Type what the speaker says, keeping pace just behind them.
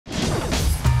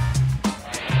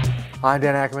I'm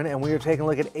Dan Ackerman, and we are taking a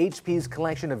look at HP's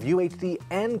collection of UHD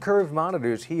and curved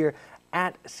monitors here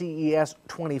at CES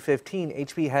 2015.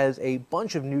 HP has a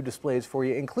bunch of new displays for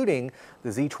you, including the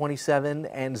Z27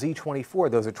 and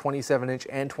Z24. Those are 27-inch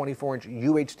and 24-inch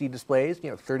UHD displays,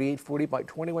 3840 by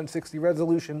 2160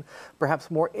 resolution.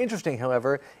 Perhaps more interesting,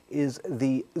 however, is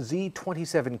the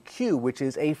Z27Q, which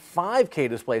is a 5K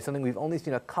display, something we've only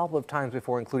seen a couple of times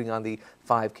before, including on the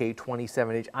 5K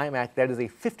 27-inch iMac. That is a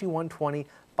 5120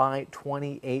 by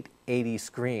 2880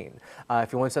 screen.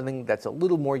 If you want something that's a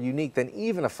little more unique than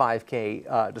even a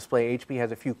 5K display, HP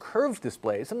has a few curved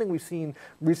displays, something we've seen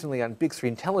recently on big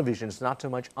screen televisions, not so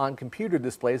much on computer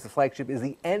displays. The flagship is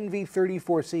the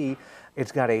NV34C.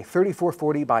 It's got a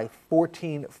 3440 by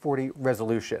 1440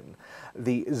 resolution.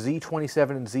 The Z27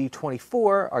 and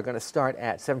Z24 are going to start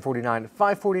at $749 and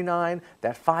 $549.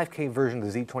 That 5K version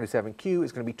of the Z27Q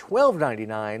is going to be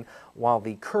 $1299, while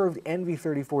the curved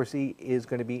NV34C is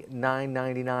going to be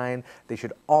 $999. They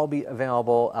should all be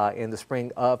available in the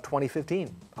spring of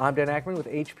 2015. I'm Dan Ackerman with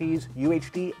HP's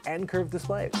UHD and curved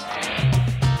displays.